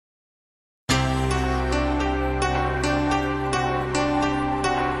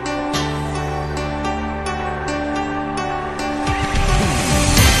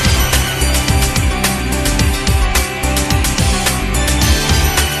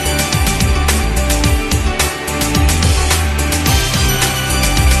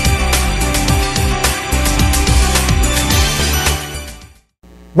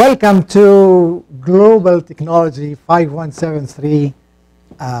Welcome to Global Technology 5173.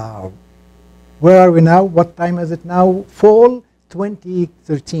 Where are we now? What time is it now? Fall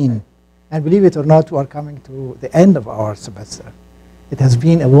 2013. And believe it or not, we are coming to the end of our semester. It has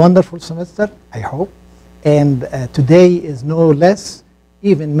been a wonderful semester, I hope. And today is no less,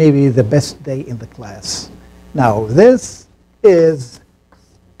 even maybe the best day in the class. Now, this is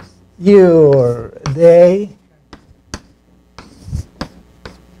your day.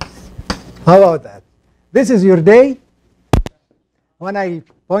 How about that? This is your day. When I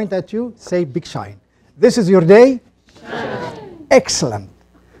point at you, say big shine. This is your day. Shine. Excellent.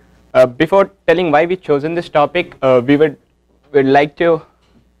 Before telling why we chosen this topic, we would like to,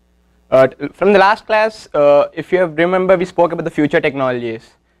 from the last class, if you remember, we spoke about the future technologies.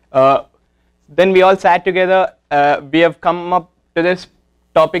 Then we all sat together. We have come up to this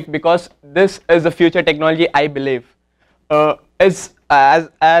topic because this is the future technology, I believe.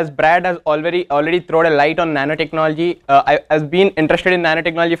 As Brad has already thrown a light on nanotechnology, I has been interested in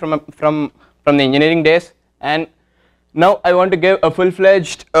nanotechnology from the engineering days, and now I want to give a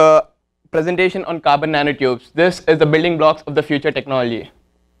full-fledged presentation on carbon nanotubes. This is the building blocks of the future technology.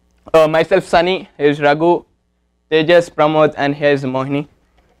 Myself, Sunny, here's Raghu, Tejas, Pramod, and here's Mohini.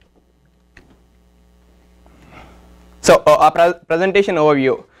 So our presentation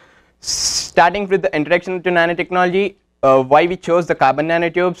overview, starting with the introduction to nanotechnology. Why we chose the carbon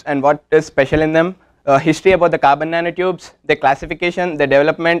nanotubes and what is special in them, history about the carbon nanotubes, their classification, their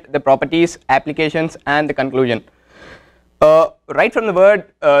development, the properties, applications, and the conclusion. Right from the word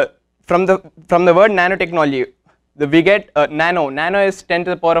from the word nanotechnology, we get nano. Nano is 10 to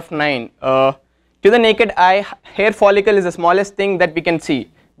the power of 9. To the naked eye, hair follicle is the smallest thing that we can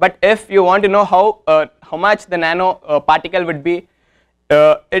see. But if you want to know how much the nano particle would be,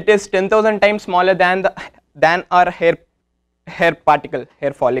 it is 10,000 times smaller than our hair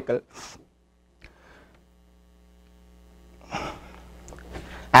follicle.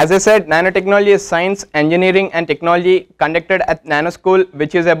 As I said, nanotechnology is science, engineering, and technology conducted at nanoschool,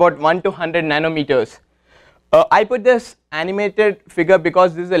 which is about 1 to 100 nanometers. I put this animated figure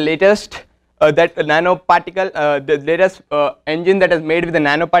because this is the latest nanoparticle, the latest engine that is made with the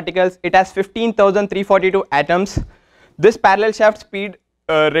nanoparticles. It has 15,342 atoms. This parallel shaft speed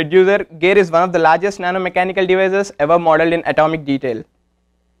reducer gear is one of the largest nanomechanical devices ever modeled in atomic detail.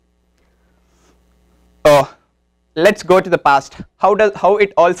 Let's go to the past. How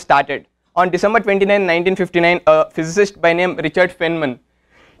it all started. On December 29, 1959, a physicist by name Richard Feynman,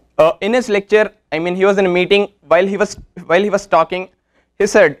 in his lecture, he was in a meeting, while he was talking,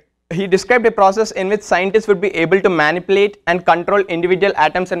 he described a process in which scientists would be able to manipulate and control individual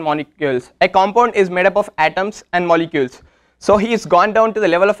atoms and molecules. A compound is made up of atoms and molecules. So he has gone down to the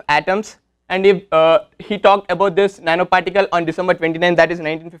level of atoms, and he talked about this nanoparticle on December 29, that is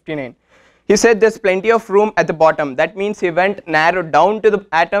 1959. He said there's plenty of room at the bottom. That means he went narrow down to the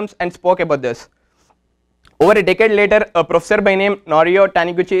atoms and spoke about this. Over a decade later, a professor by name Norio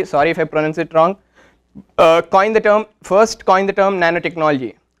Taniguchi, sorry if I pronounce it wrong, first coined the term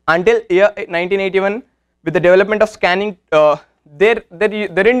nanotechnology. Until year 1981, with the development of scanning, there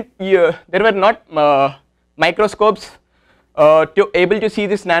were not microscopes to able to see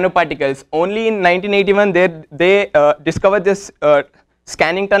these nanoparticles. Only in 1981 they discovered this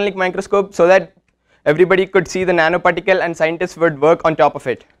scanning tunneling microscope so that everybody could see the nanoparticle and scientists would work on top of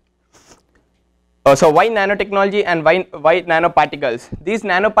it. So why nanotechnology and why nanoparticles? These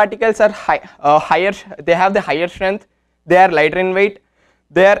nanoparticles are higher, they have the higher strength, they are lighter in weight,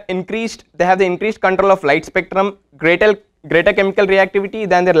 they have the increased control of light spectrum, greater chemical reactivity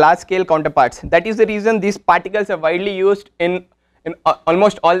than their large scale counterparts. That is the reason these particles are widely used in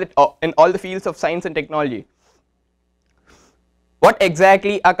almost all the fields of science and technology. What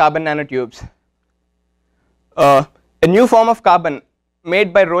exactly are carbon nanotubes? A new form of carbon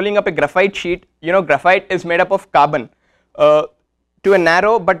made by rolling up a graphite sheet. Graphite is made up of carbon to a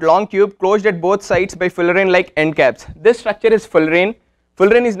narrow but long tube closed at both sides by fullerene like end caps. This structure is fullerene.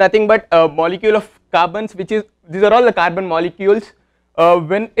 Fullerene is nothing but a molecule of carbons, these are all the carbon molecules.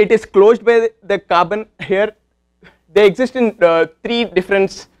 When it is closed by the carbon here, they exist in 3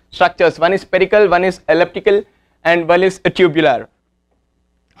 different structures. One is spherical, one is elliptical, and one is tubular.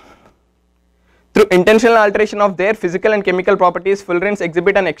 Through intentional alteration of their physical and chemical properties, fullerenes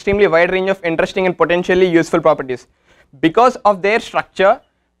exhibit an extremely wide range of interesting and potentially useful properties. Because of their structure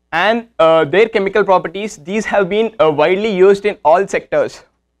and their chemical properties, these have been widely used in all sectors.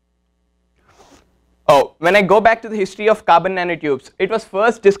 When I go back to the history of carbon nanotubes, it was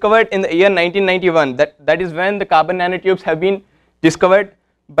first discovered in the year 1991. That is when the carbon nanotubes have been discovered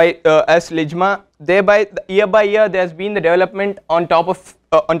by as Lijma. Thereby, year by year, there has been the development on top of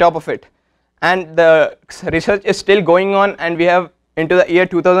on top of it, and the research is still going on, and we have into the year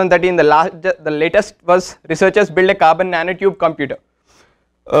 2013 the latest was researchers built a carbon nanotube computer.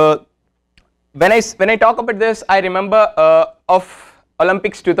 When I talk about this, I remember of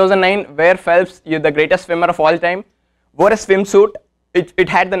Olympics 2009, where Phelps, the greatest swimmer of all time, wore a swimsuit. It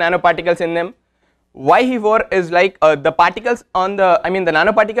had the nanoparticles in them. Why he wore is like the particles on the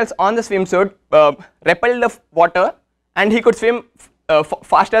nanoparticles on the swimsuit repelled the water, and he could swim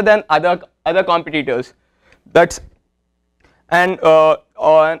faster than other competitors. And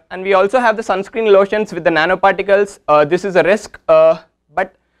we also have the sunscreen lotions with the nanoparticles. This is a risk,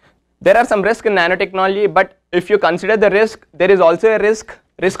 but there are some risk in nanotechnology. But if you consider the risk, there is also a risk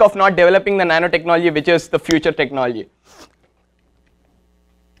of not developing the nanotechnology, which is the future technology.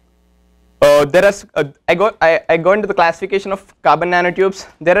 I go into the classification of carbon nanotubes.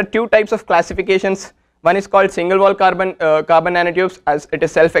 There are two types of classifications. One is called single wall carbon nanotubes, as it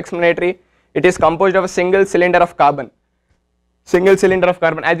is self-explanatory. It is composed of a single cylinder of carbon.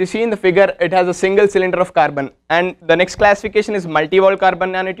 As you see in the figure, it has a single cylinder of carbon. And the next classification is multi-wall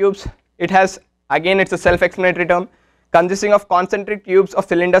carbon nanotubes. It has, again, it's a self-explanatory term, consisting of concentric tubes of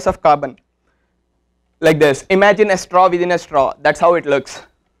cylinders of carbon. Like this. Imagine a straw within a straw. That's how it looks.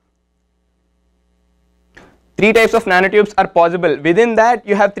 Three types of nanotubes are possible. Within that,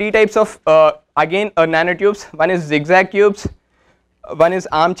 you have three types of nanotubes. One is zigzag tubes, one is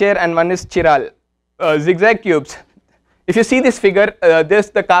armchair, and one is chiral. Zigzag tubes. If you see this figure,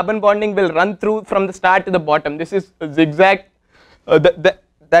 the carbon bonding will run through from the start to the bottom. This is zigzag.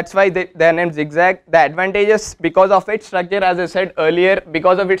 That's why they are named zigzag. The advantages, because of its structure, as I said earlier,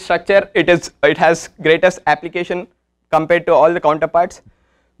 because of its structure, it has greatest application compared to all the counterparts.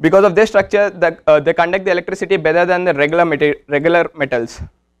 Because of this structure, they conduct the electricity better than the regular metals.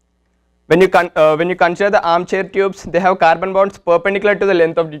 When you consider the armchair tubes, they have carbon bonds perpendicular to the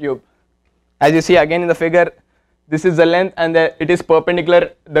length of the tube. As you see again in the figure, this is the length, and it is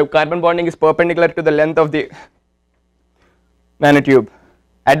perpendicular. The carbon bonding is perpendicular to the length of the nanotube.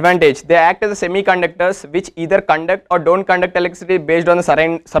 Advantage: they act as semiconductors, which either conduct or don't conduct electricity based on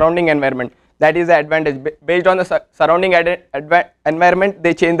the surrounding environment. That is the advantage. Based on the surrounding environment,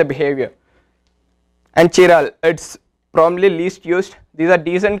 they change the behavior. And chiral, it's probably least used. These are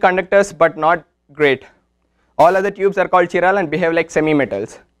decent conductors, but not great. All other tubes are called chiral and behave like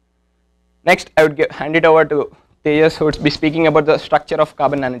semi-metals. Next, I would hand it over to Tejas, who would be speaking about the structure of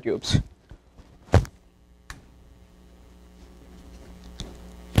carbon nanotubes.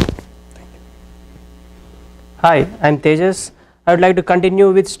 Hi, I'm Tejas. I would like to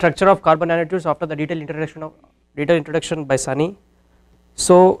continue with structure of carbon nanotubes after the detailed introduction by Sunny.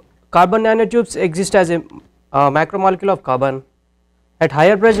 So, carbon nanotubes exist as a macromolecule of carbon. At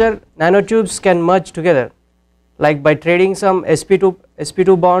higher pressure, nanotubes can merge together, like by trading some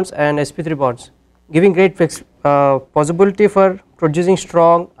sp2 bonds and sp3 bonds, giving great possibility for producing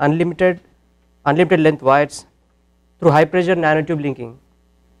strong unlimited length wires through high pressure nanotube linking.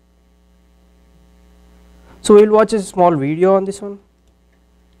 So we will watch a small video on this one.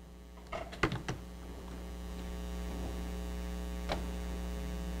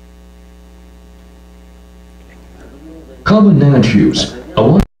 Carbon nanotubes are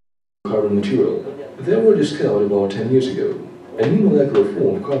one carbon material. They were discovered about 10 years ago. A new molecular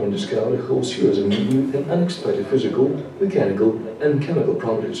form of carbon discovered a whole series of new and unexpected physical, mechanical, and chemical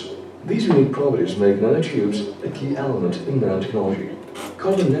properties. These unique properties make nanotubes a key element in nanotechnology.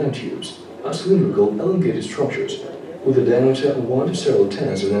 Carbon nanotubes are cylindrical, elongated structures with a diameter of 1 to several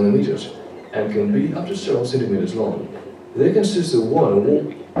tens of nanometers and can be up to several centimeters long. They consist of one or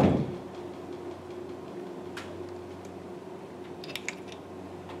more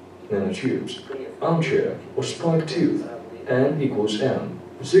nanotubes, armchair or spike tooth, n equals m,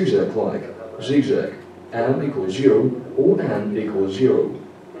 zigzag-like, zigzag, m equals 0 or n equals 0,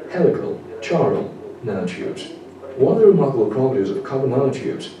 helical, chiral nanotubes. One of the remarkable properties of carbon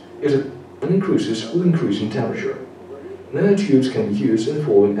nanotubes is that it increases with increasing temperature. Nanotubes can be used in the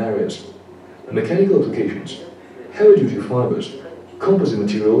following areas: mechanical applications, heavy-duty fibers, composite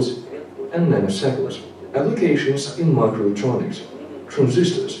materials, and nanocycles. Applications in microelectronics,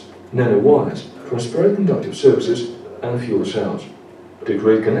 transistors, nanowires, transparent conductive surfaces, and fuel cells, to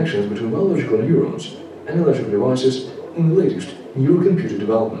create connections between biological neurons and electrical devices in the latest neurocomputer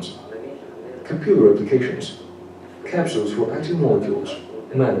developments. Capillary applications, capsules for active molecules,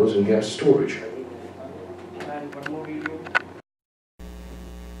 metals and gas storage. And one more video.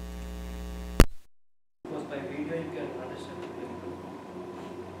 Because by video you can understand.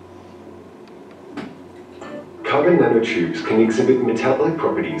 Carbon nanotubes can exhibit metallic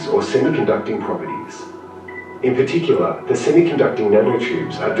properties or semiconducting properties. In particular, the semiconducting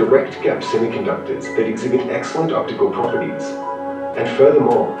nanotubes are direct gap semiconductors that exhibit excellent optical properties. And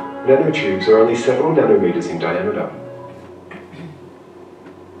furthermore, nanotubes are only several nanometers in diameter.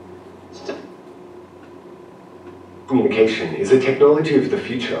 Communication is a technology of the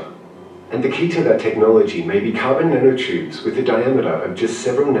future, and the key to that technology may be carbon nanotubes with a diameter of just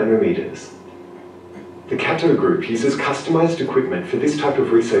several nanometers. The Cato Group uses customized equipment for this type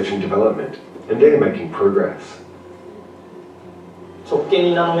of research and development, and they are making progress. 直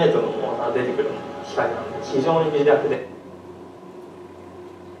径2ナノメートルのものが出てくる光なので非常に微弱で。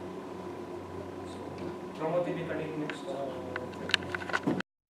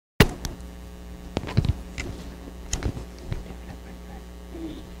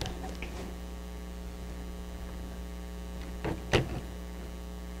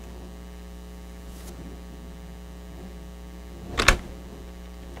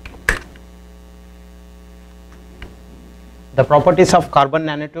The properties of carbon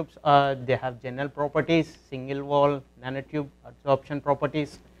nanotubes, they have general properties, single wall nanotube absorption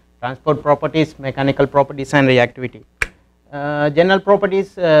properties, transport properties, mechanical properties and reactivity. General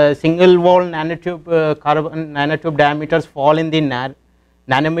properties, single wall nanotube carbon nanotube diameters fall in the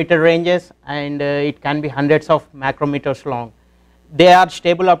nanometer ranges, and it can be hundreds of macrometers long. They are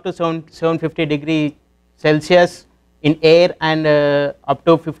stable up to 750 degrees Celsius in air and up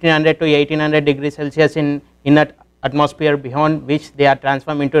to 1500 to 1800 degrees Celsius in inert atmosphere, beyond which they are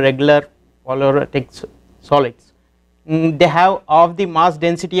transformed into regular polaritic solids. They have of the mass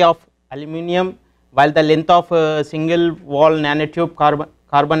density of aluminum, while the length of a single wall nanotube carbon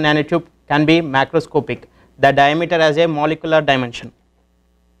nanotube can be macroscopic. The diameter has a molecular dimension.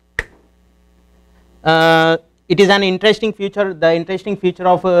 It is an interesting feature. The interesting feature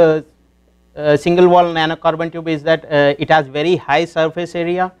of a single wall nanocarbon tube is that it has very high surface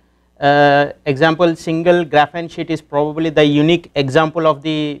area. Example, single graphene sheet is probably the unique example of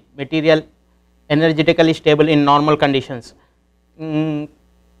the material energetically stable in normal conditions. Single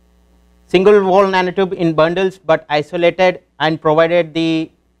wall nanotube in bundles but isolated, and provided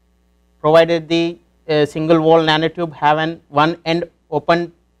the single wall nanotube have one end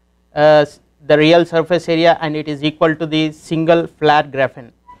open the real surface area, and it is equal to the single flat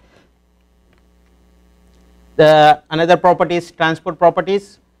graphene. The another property is transport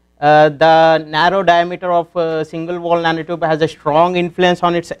properties. The narrow diameter of a single wall nanotube has a strong influence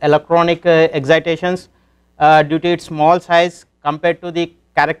on its electronic excitations due to its small size compared to the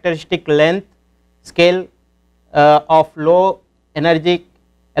characteristic length scale of low energy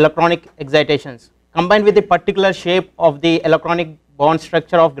electronic excitations. Combined with the particular shape of the electronic bond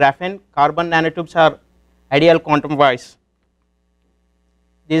structure of graphene, carbon nanotubes are ideal quantum wise.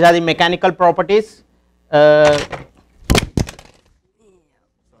 These are the mechanical properties.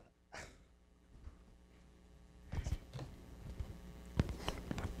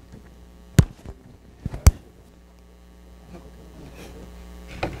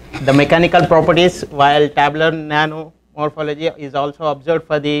 The mechanical properties, while tabular nanomorphology is also observed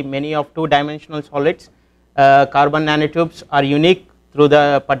for the many of two-dimensional solids, carbon nanotubes are unique through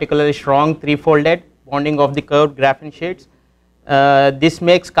the particularly strong three-folded bonding of the curved graphene sheets. This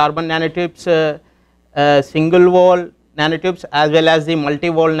makes carbon nanotubes single wall nanotubes as well as the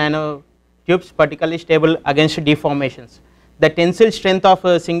multi-wall nanotubes particularly stable against deformations. The tensile strength of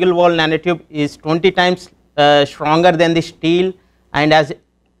a single wall nanotube is 20 times stronger than the steel and has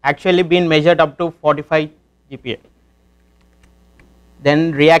actually been measured up to 45 GPa.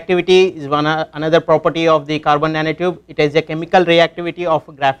 Then reactivity is another property of the carbon nanotube. It is a chemical reactivity of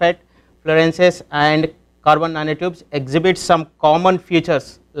graphite fluorescence, and carbon nanotubes exhibit some common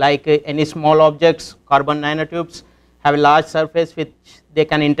features like any small objects. Carbon nanotubes have a large surface which they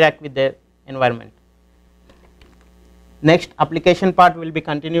can interact with their environment. Next application part will be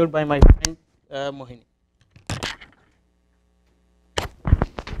continued by my friend Mohini.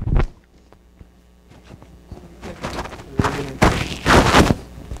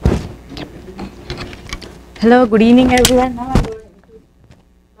 Hello, good evening everyone. Now I'm going to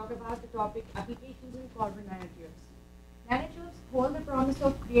talk about the topic applications in carbon nanotubes. Nanotubes hold the promise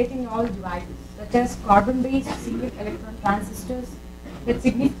of creating novel devices such as carbon-based single electron transistors that are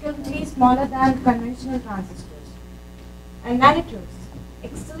significantly smaller than conventional transistors. And nanotubes,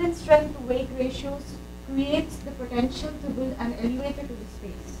 excellent strength to weight ratios, creates the potential to build an elevator to the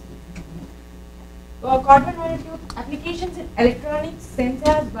space. Carbon nanotube applications in electronics,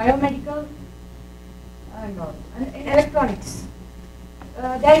 sensors, biomedical, in electronics.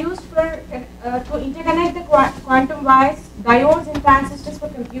 They are used for to interconnect the quantum wires, diodes and transistors for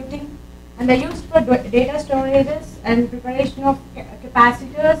computing, and they are used for data storages and preparation of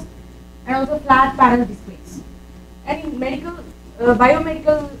capacitors and also flat panel displays. And in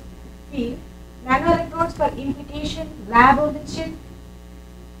biomedical field, nanoelectrodes for implication, lab on the chip,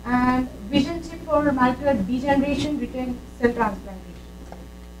 and vision chip for molecular degeneration, retain cell transplantation.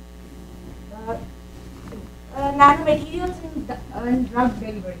 Nanomaterials in drug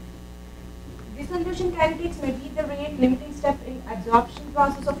delivery. Dissolution kinetics may be the rate limiting step in absorption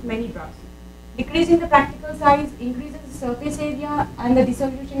process of many drugs. Decreasing the practical size increases the surface area and the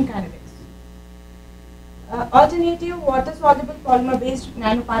dissolution kinetics. Alternative water-soluble polymer-based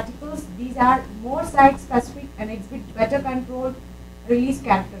nanoparticles, these are more site-specific and exhibit better controlled release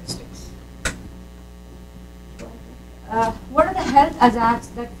characteristics. What are the health hazards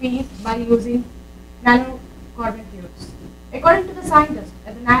that face by using nanocarbon tubes? According to the scientists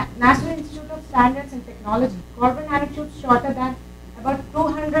at the National Institute of Standards and Technology, carbon nanotubes shorter than about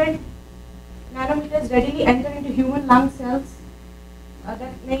 200 nanometers readily enter into human lung cells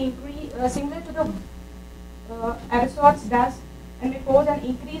that may increase, similar to the aerosols does, and may pose an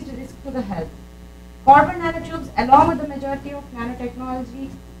increased risk to the health. Carbon nanotubes, along with the majority of nanotechnology,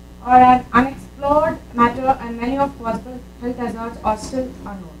 are an unexplored matter, and many of possible health hazards are still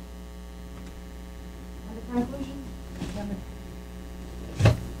unknown. And the conclusion?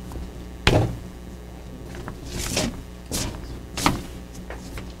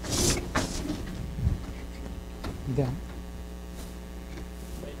 Yeah.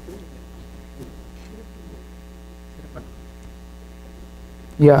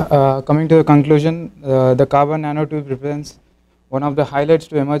 Yeah, coming to the conclusion, the carbon nanotube represents one of the highlights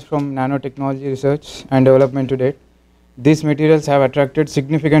to emerge from nanotechnology research and development to date. These materials have attracted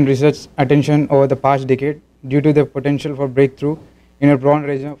significant research attention over the past decade due to the potential for breakthrough in a broad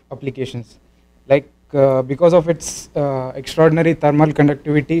range of applications. Like because of its extraordinary thermal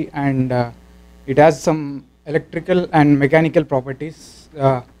conductivity, and it has some electrical and mechanical properties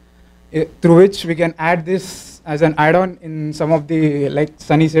through which we can add this as an add-on in some of the, like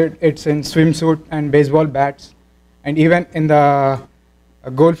Sunny said, it's in swimsuit and baseball bats, and even in the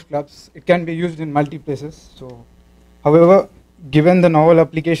golf clubs. It can be used in multi places. So, however, given the novel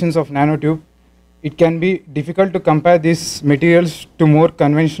applications of nanotube, it can be difficult to compare these materials to more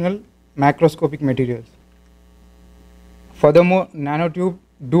conventional macroscopic materials. Furthermore, nanotube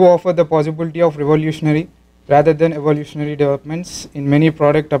do offer the possibility of revolutionary rather than evolutionary developments in many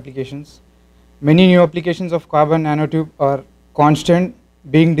product applications. Many new applications of carbon nanotube are constant,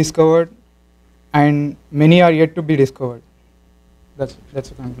 being discovered, and many are yet to be discovered. That's the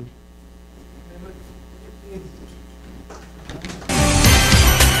conclusion.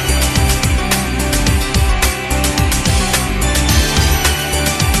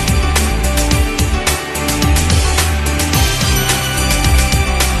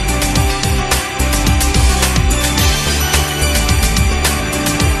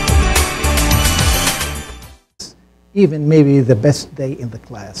 Even maybe the best day in the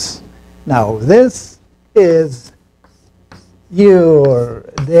class. Now, this is your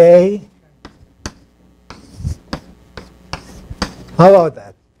day. How about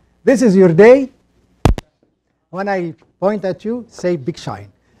that? This is your day. When I point at you, say big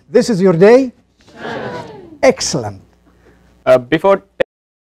shine. This is your day. Shine. Excellent. Before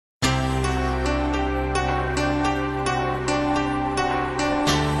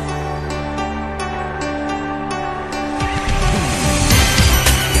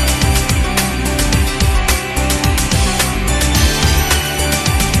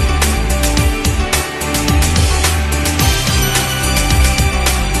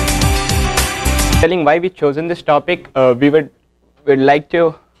telling why we chosen this topic, we would like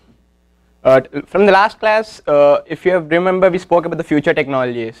to, from the last class, if you remember, we spoke about the future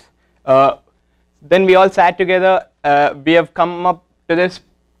technologies. Then we all sat together, we have come up to this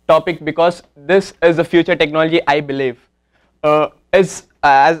topic because this is the future technology, I believe. As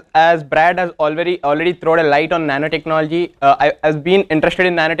Brad has already thrown a light on nanotechnology, I have been interested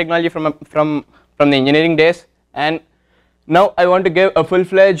in nanotechnology from the engineering days, and now I want to give a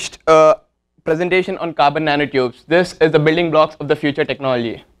full-fledged presentation on carbon nanotubes. This is the building blocks of the future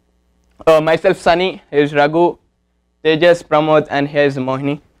technology. Myself, Sunny, here's Raghu, Tejas, Pramod, and here's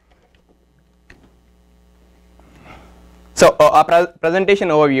Mohini. So, our presentation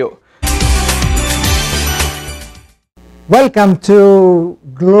overview. Welcome to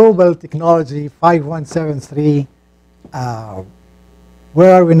Global Technology 5173.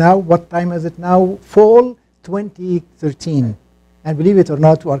 Where are we now? What time is it now? Fall 2013. And believe it or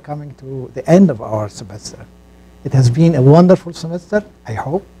not, we are coming to the end of our semester. It has been a wonderful semester, I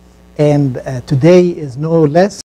hope. And today is no less.